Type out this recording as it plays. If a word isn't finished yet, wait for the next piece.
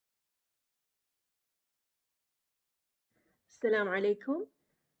Assalamu alaikum.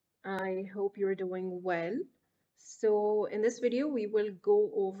 I hope you're doing well. So in this video, we will go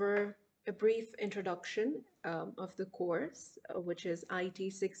over a brief introduction of the course, which is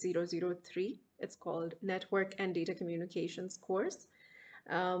IT6003. It's called Network and Data Communications course.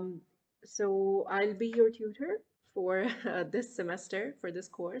 Um, so I'll be your tutor for this semester, for this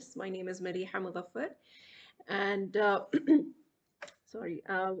course. My name is Madiha Mudaffar, and sorry,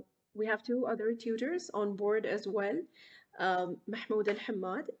 we have two other tutors on board as well, Mahmoud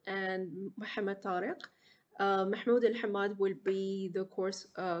Al-Hamad and Muhammad Tariq. Mahmoud Al-Hamad will be the course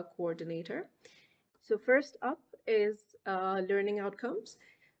coordinator. So first up is learning outcomes.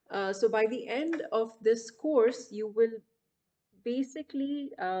 So by the end of this course, you will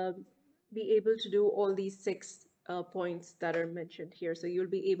basically be able to do all these six points that are mentioned here. So you'll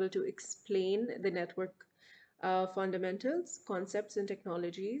be able to explain the network fundamentals, concepts, and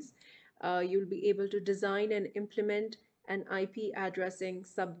technologies. You'll be able to design and implement an IP addressing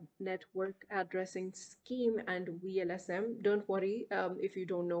subnetwork addressing scheme and VLSM. Don't worry if you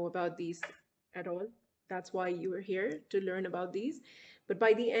don't know about these at all. That's why you are here to learn about these. But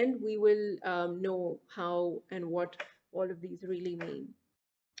by the end, we will know how and what all of these really mean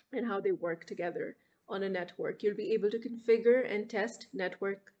and how they work together on a network. You'll be able to configure and test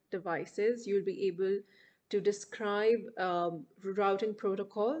network devices. You'll be able to describe routing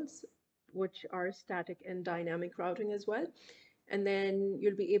protocols, which are static and dynamic routing as well. And then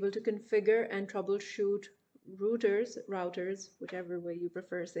you'll be able to configure and troubleshoot routers, whichever way you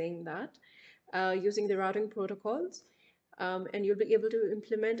prefer saying that, using the routing protocols. And you'll be able to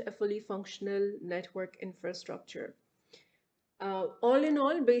implement a fully functional network infrastructure. All in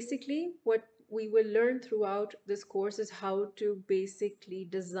all, basically, what we will learn throughout this course is how to basically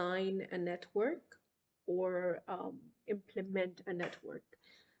design a network or implement a network.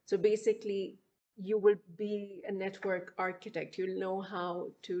 So basically, you will be a network architect. You'll know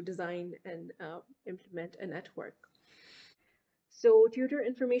how to design and implement a network. So tutor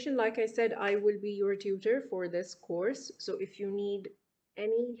information, like I said, I will be your tutor for this course. So if you need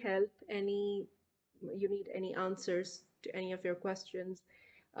any help, you need any answers to any of your questions,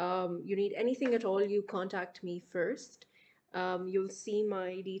 you need anything at all, you contact me first. You'll see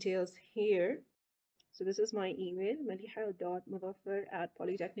my details here. So this is my email,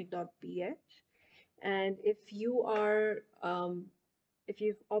 maliha.mudaffar@polytechnic.ph. And if you've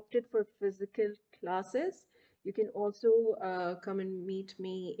opted for physical classes, you can also come and meet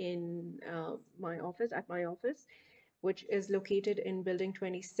me in at my office, which is located in building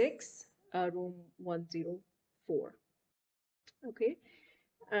 26, room 104. Okay.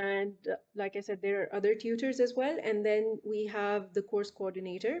 And like I said, there are other tutors as well. And then we have the course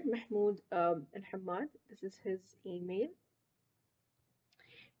coordinator, Mahmoud Al-Hamad. This is his email.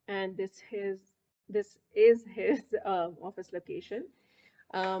 And this is his office location.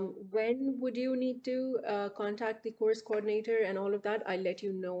 When would you need to contact the course coordinator and all of that? I'll let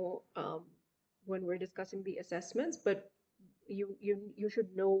you know when we're discussing the assessments, but you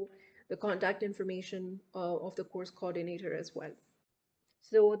should know the contact information of the course coordinator as well.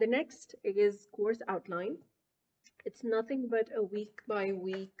 So the next is course outline. It's nothing but a week by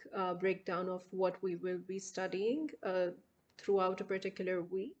week breakdown of what we will be studying throughout a particular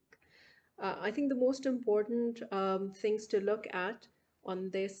week. I think the most important things to look at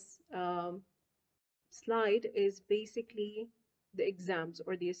on this slide is basically the exams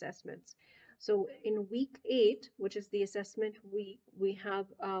or the assessments. So in week 8, which is the assessment week, we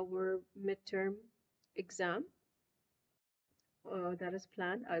have our midterm exam that is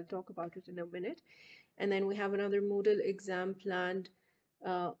planned. I'll talk about it in a minute. And then we have another Moodle exam planned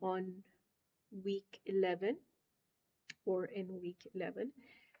on week 11 or in week 11.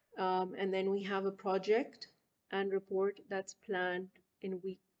 And then we have a project and report that's planned in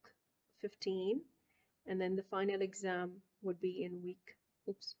week 15. And then the final exam would be in week,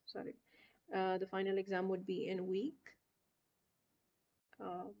 oops, sorry. The final exam would be in week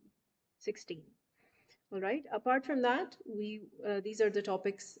 16. All right. Apart from that, these are the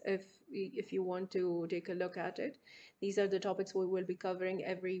topics. If you want to take a look at it, these are the topics we will be covering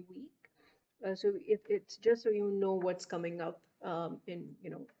every week. So it's just so you know what's coming up in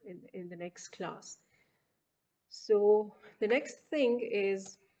the next class. So the next thing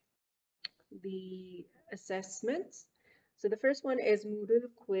is the assessments. So the first one is Moodle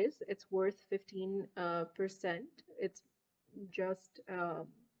quiz. It's worth 15%. It's just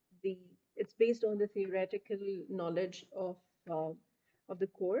it's based on the theoretical knowledge of the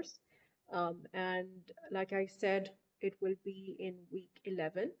course. And like I said, it will be in week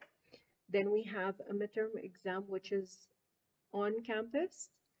 11. Then we have a midterm exam, which is on campus,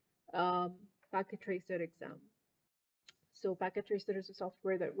 packet tracer exam. So Packet Tracer is a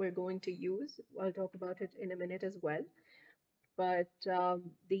software that we're going to use. I'll talk about it in a minute as well. But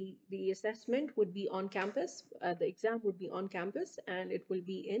the assessment would be on campus. The exam would be on campus, and it will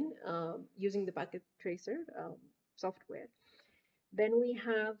be in using the Packet Tracer software. Then we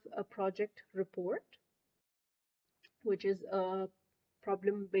have a project report, which is a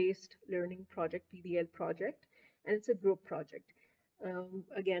problem-based learning project, PBL project, and it's a group project.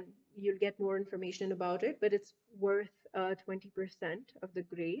 Again, you'll get more information about it, but it's worth 20% of the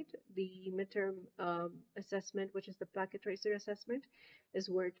grade. The midterm assessment, which is the Packet Tracer assessment, is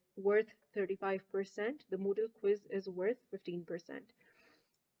worth 35%. The Moodle quiz is worth 15%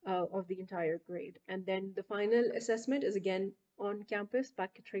 of the entire grade. And then the final assessment is again on campus,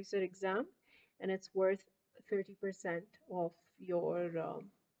 Packet Tracer exam, and it's worth 30% of your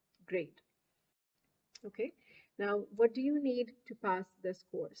grade. Okay, now what do you need to pass this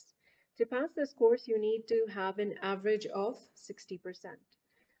course? To pass this course, you need to have an average of 60%.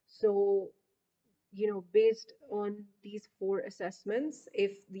 So, based on these four assessments,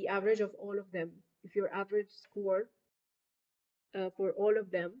 if the average of all of them, if your average score for all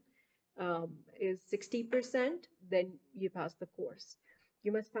of them is 60%, then you pass the course.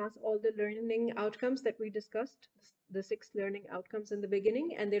 You must pass all the learning outcomes that we discussed, the 6 learning outcomes in the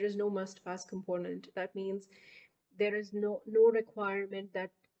beginning, and there is no must-pass component. That means there is no requirement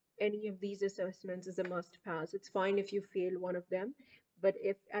that any of these assessments is a must-pass. It's fine if you fail one of them, but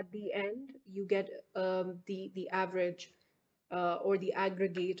if at the end you get the average or the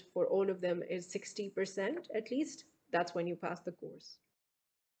aggregate for all of them is 60% at least, that's when you pass the course.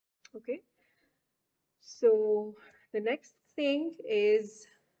 Okay, so the next thing is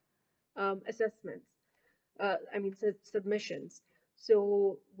assessments. Submissions.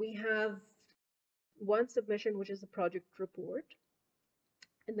 So we have one submission, which is a project report,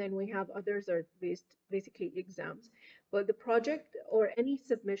 and then we have others are basically exams. But the project or any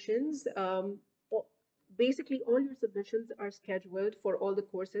submissions, basically all your submissions are scheduled for all the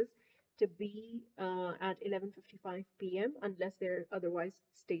courses to be at 11:55 p.m. unless they're otherwise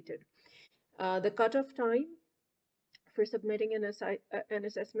stated. The cutoff time for submitting an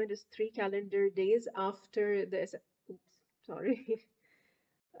assessment is 3 calendar days after the oops, sorry.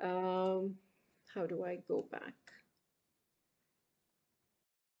 How do I go back?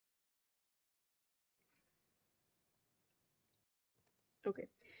 Okay,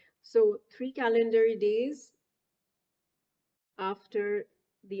 so 3 calendar days after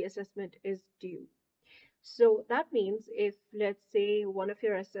the assessment is due. So that means if, let's say, one of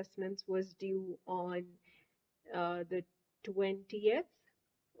your assessments was due on the 20th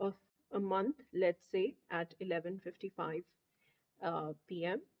of a month, let's say at 11:55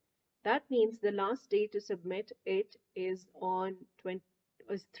 p.m., that means the last day to submit it is on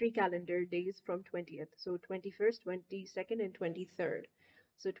 3 calendar days from 20th. So 21st, 22nd, and 23rd.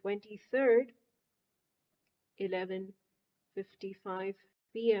 So 23rd, 11:55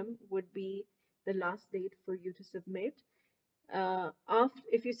 p.m. would be the last date for you to submit.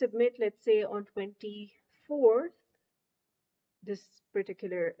 If you submit, let's say on 24th, this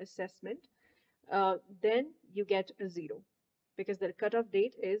particular assessment, then you get a 0 because the cutoff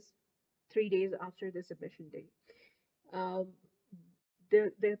date is 3 days after the submission date.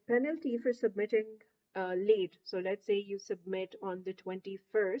 The penalty for submitting late, so let's say you submit on the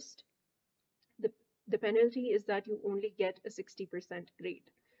 21st, the penalty is that you only get a 60% grade.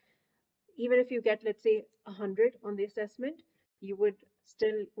 Even if you get, let's say, 100 on the assessment, you would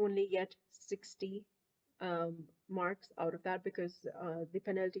still only get 60 marks out of that because the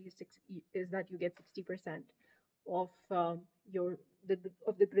penalty is that you get 60% of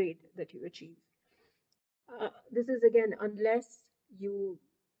the grade that you achieve. This is again, unless you,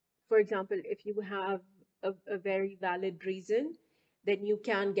 for example, if you have a very valid reason, then you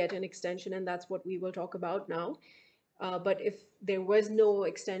can get an extension, and that's what we will talk about now. But if there was no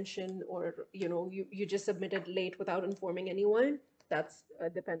extension or you just submitted late without informing anyone, that's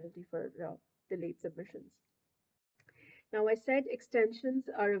the penalty for the late submissions. Now I said extensions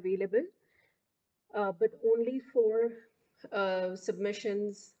are available, but only for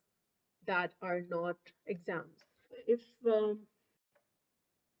submissions that are not exams.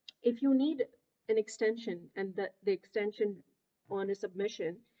 If you need an extension and the extension on a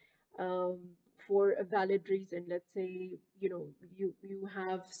submission for a valid reason, let's say you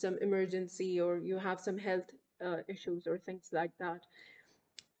have some emergency or you have some health issues or things like that,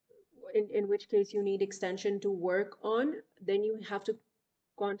 in which case you need extension to work on, then you have to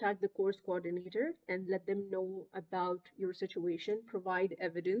contact the course coordinator and let them know about your situation, provide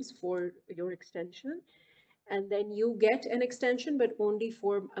evidence for your extension, and then you get an extension, but only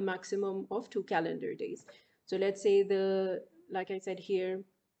for a maximum of 2 calendar days. So let's say like I said here,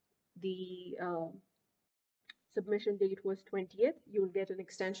 the submission date was 20th, you'll get an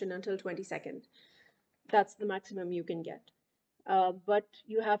extension until 22nd. That's the maximum you can get. But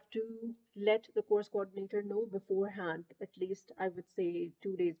you have to let the course coordinator know beforehand, at least I would say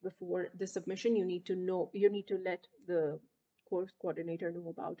 2 days before the submission. You need to let the course coordinator know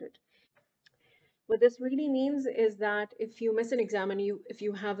about it. What this really means is that if you miss an exam and if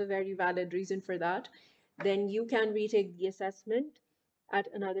you have a very valid reason for that, then you can retake the assessment at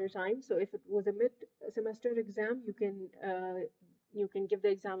another time. So if it was a mid-semester exam, you can give the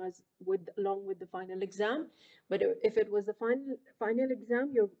exam along with the final exam. But if it was the final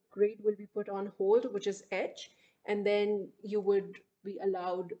exam, your grade will be put on hold, which is H, and then you would be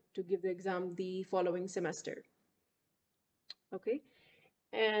allowed to give the exam the following semester. Okay.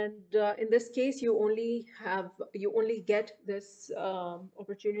 And in this case, you only get this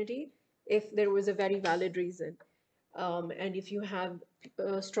opportunity if there was a very valid reason, and if you have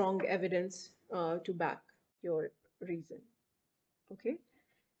strong evidence to back your reason. Okay.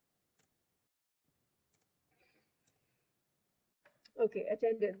 Okay,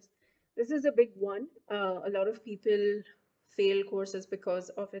 attendance. This is a big one. A lot of people fail courses because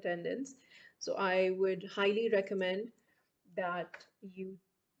of attendance. So I would highly recommend that you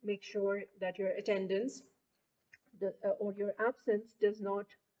make sure that your attendance or your absence does not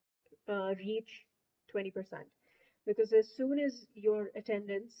reach 20%. Because as soon as your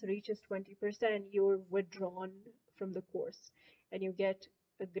attendance reaches 20%, you're withdrawn from the course and you get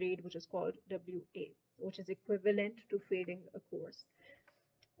a grade which is called WA, which is equivalent to failing a course.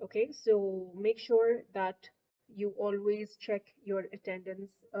 Okay, so make sure that you always check your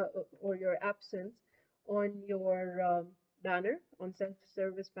attendance or your absence on your banner, on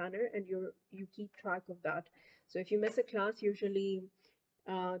self-service banner, and you keep track of that. So if you miss a class, usually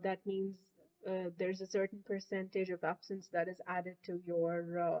that means there's a certain percentage of absence that is added to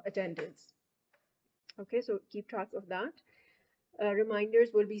your attendance. Okay, so keep track of that. Reminders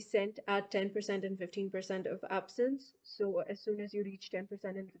will be sent at 10% and 15% of absence. So as soon as you reach 10%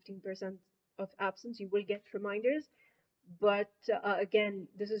 and 15% of absence, you will get reminders. But again,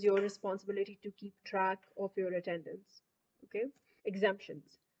 this is your responsibility to keep track of your attendance. Okay,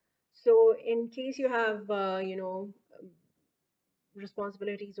 exemptions. So in case you have,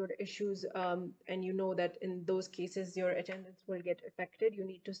 responsibilities or issues, and you know that in those cases your attendance will get affected, you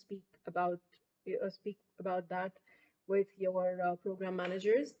need to speak about that with your program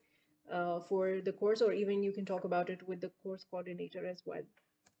managers for the course, or even you can talk about it with the course coordinator as well.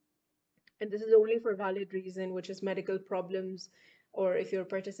 And this is only for valid reason, which is medical problems, or if you're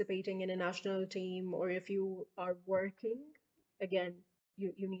participating in a national team, or if you are working. Again,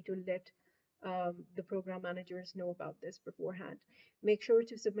 you need to let the program managers know about this beforehand. Make sure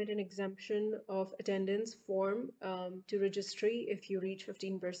to submit an exemption of attendance form to registry if you reach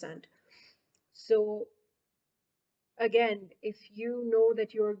 15%. So again, if you know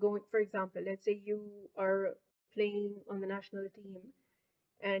that you're going, for example, let's say you are playing on the national team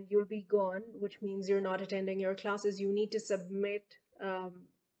and you'll be gone, which means you're not attending your classes, you need to submit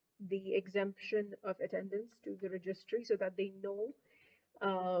the exemption of attendance to the registry so that they know,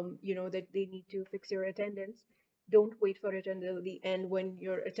 that they need to fix your attendance. Don't wait for it until the end when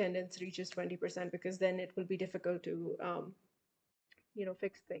your attendance reaches 20%, because then it will be difficult to,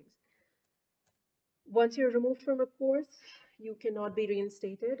 fix things. Once you're removed from a course, you cannot be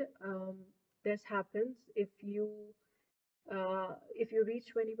reinstated. This happens if you reach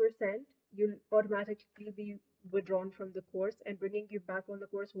 20%, you'll automatically be withdrawn from the course, and bringing you back on the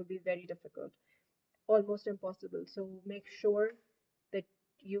course will be very difficult, almost impossible. So make sure that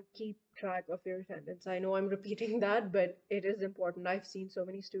you keep track of your attendance. I know I'm repeating that, but it is important. I've seen so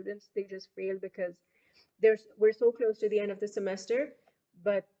many students, they just fail because we're so close to the end of the semester,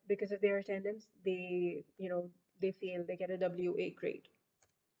 but because of their attendance, they fail, they get a WA grade.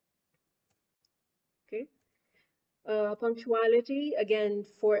 Okay. Punctuality, again,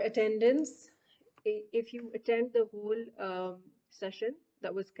 for attendance, if you attend the whole session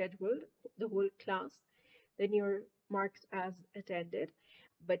that was scheduled, the whole class, then you're marked as attended.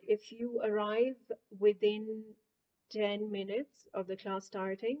 But if you arrive within 10 minutes of the class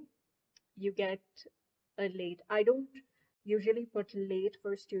starting, you get a late. I don't usually put late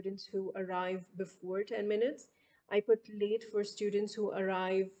for students who arrive before 10 minutes. I put late for students who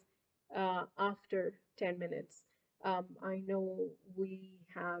arrive after 10 minutes. I know we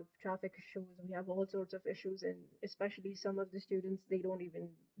have traffic issues, we have all sorts of issues, and especially some of the students, they don't even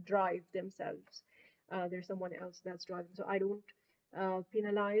drive themselves. There's someone else that's driving. So I don't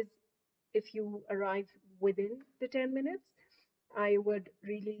penalize if you arrive within the 10 minutes. I would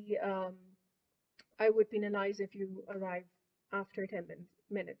really I would penalize if you arrive after 10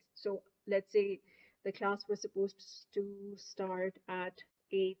 minutes. So let's say the class was supposed to start at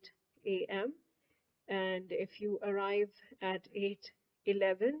 8 a.m. And if you arrive at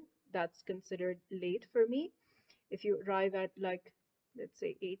 8:11, that's considered late for me. If you arrive at like, let's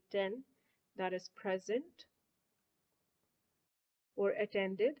say 8:10, that is present or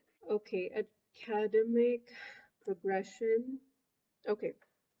attended. Okay, academic progression. Okay,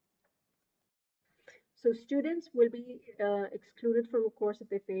 so students will be excluded from a course if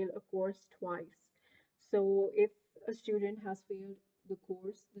they fail a course twice. So if a student has failed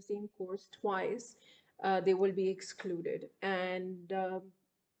the same course twice, they will be excluded. And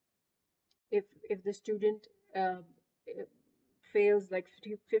if the student uh, eh, fails like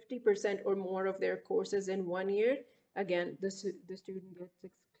 50% or more of their courses in 1 year, again, the student gets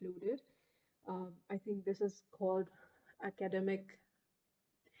excluded. I think this is called academic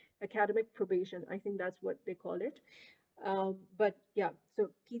academic probation. I think that's what they call it. But yeah, so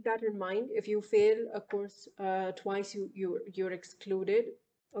keep that in mind. If you fail a course twice, you're excluded.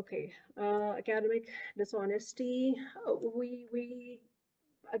 Okay, academic dishonesty. We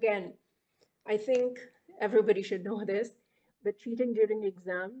again, I think everybody should know this, but cheating during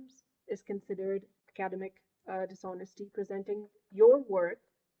exams is considered academic dishonesty. Presenting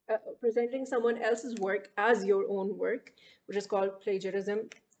someone else's work as your own work, which is called plagiarism,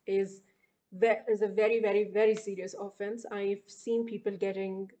 is is a very, very, very serious offense. I've seen people,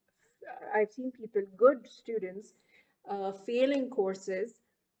 good students, failing courses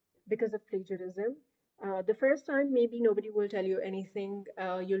because of plagiarism. The first time, maybe nobody will tell you anything.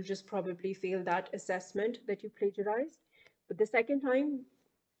 You'll just probably fail that assessment that you plagiarized. But the second time,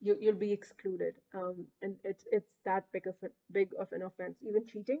 you'll be excluded. And it's that big of an offense. Even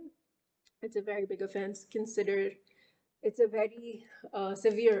cheating, it's a very big offense. It's a very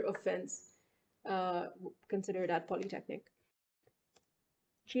severe offense considered at Polytechnic.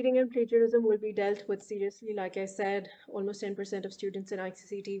 Cheating and plagiarism will be dealt with seriously. Like I said, almost 10% of students in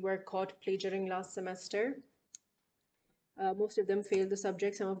ICT were caught plagiarizing last semester. Most of them failed the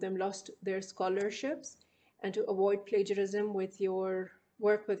subject, some of them lost their scholarships. And to avoid plagiarism,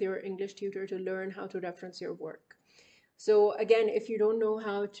 work with your English tutor to learn how to reference your work. So again, if you don't know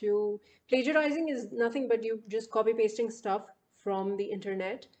how to, plagiarizing is nothing but you just copy pasting stuff from the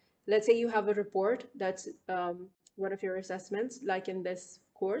internet. Let's say you have a report that's one of your assessments, like in this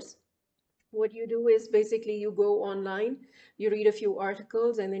course. What you do is basically you go online, you read a few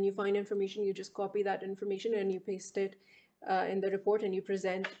articles, and then you find information, you just copy that information and you paste it in the report and you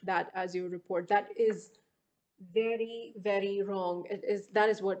present that as your report. That is very, very wrong. That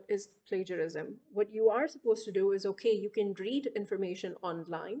is what is plagiarism. What you are supposed to do is, okay, you can read information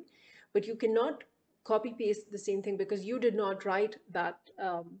online, but you cannot copy paste the same thing because you did not write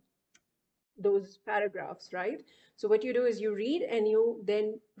those paragraphs, right? So what you do is you read and you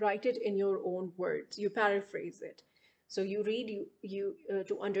then write it in your own words. You paraphrase it. So you read you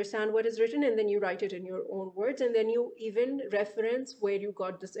to understand what is written, and then you write it in your own words, and then you even reference where you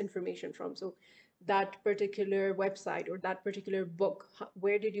got this information from. So that particular website or that particular book,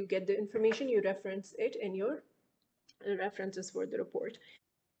 where did you get the information? You reference it in your references for the report.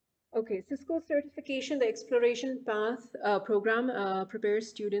 Okay, Cisco certification, the Exploration Path program prepares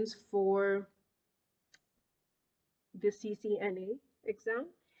students for the CCNA exam.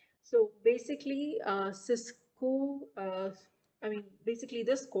 So basically, basically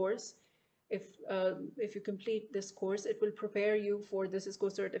this course, if you complete this course, it will prepare you for the Cisco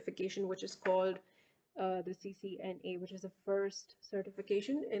certification, which is called the CCNA, which is the first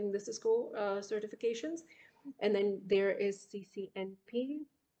certification in the Cisco certifications. And then there is CCNP,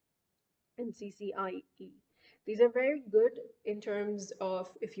 and CCIE. These are very good in terms of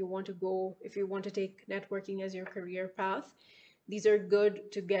if you want to take networking as your career path. These are good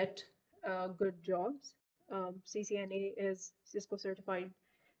to get good jobs. CCNA is Cisco Certified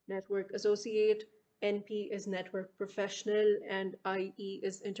Network Associate, NP is Network Professional, and IE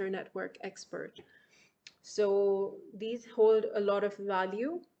is Internetwork Expert. So these hold a lot of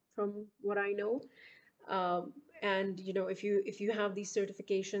value from what I know. And if you have these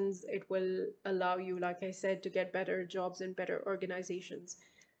certifications, it will allow you, like I said, to get better jobs in better organizations.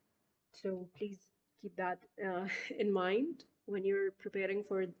 So please keep that in mind when you're preparing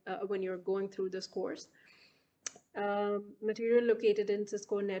for when you're going through this course. Material located in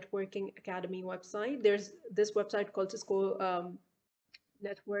Cisco Networking Academy website. There's this website called Cisco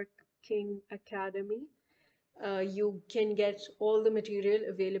Networking Academy. You can get all the material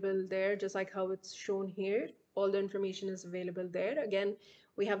available there, just like how it's shown here. All the information is available there. Again,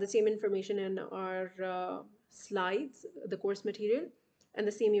 we have the same information in our slides, the course material, and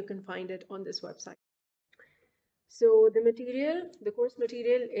the same you can find it on this website. So the course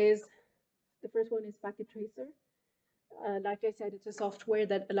material is, the first one is Packet Tracer. Like I said, it's a software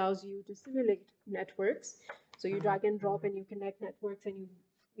that allows you to simulate networks. So you drag and drop and you connect networks and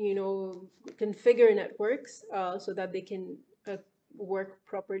you configure networks so that they can work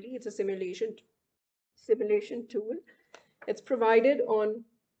properly. It's a simulation tool. It's provided on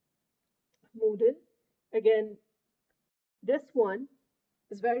Moodle. Again, this one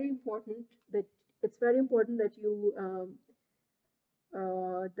is very important that it's very important that you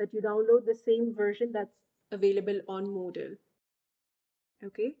download the same version that's available on Moodle.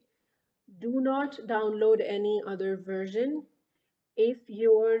 Okay. Do not download any other version. If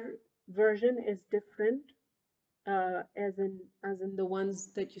your version is different, as in the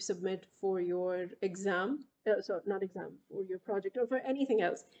ones that you submit for your exam, so not exam, for your project or for anything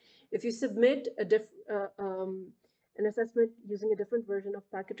else. If you submit an assessment using a different version of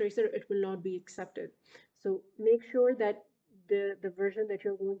Packet Tracer, it will not be accepted. So make sure that the version that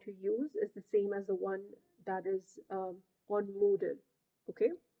you're going to use is the same as the one that is on Moodle.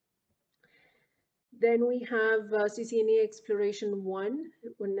 Okay. Then we have CCNA Exploration 1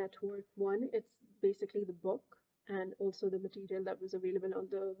 or Network 1. It's basically the book and also the material that was available on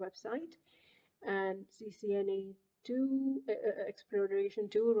the website. And CCNA 2, Exploration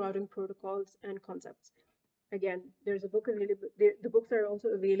 2, Routing Protocols and Concepts. Again, there's a book available. The books are also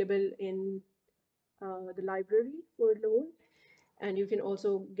available in the library for loan. And you can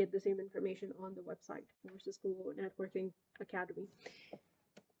also get the same information on the website for Cisco Networking Academy.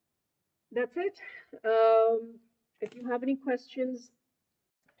 That's it. If you have any questions,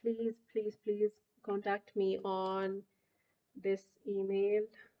 please contact me on this email.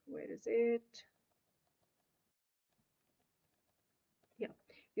 Where is it? Yeah,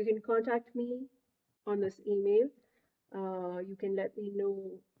 you can contact me on this email. You can let me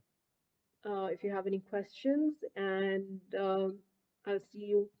know if you have any questions, and I'll see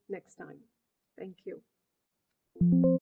you next time. Thank you.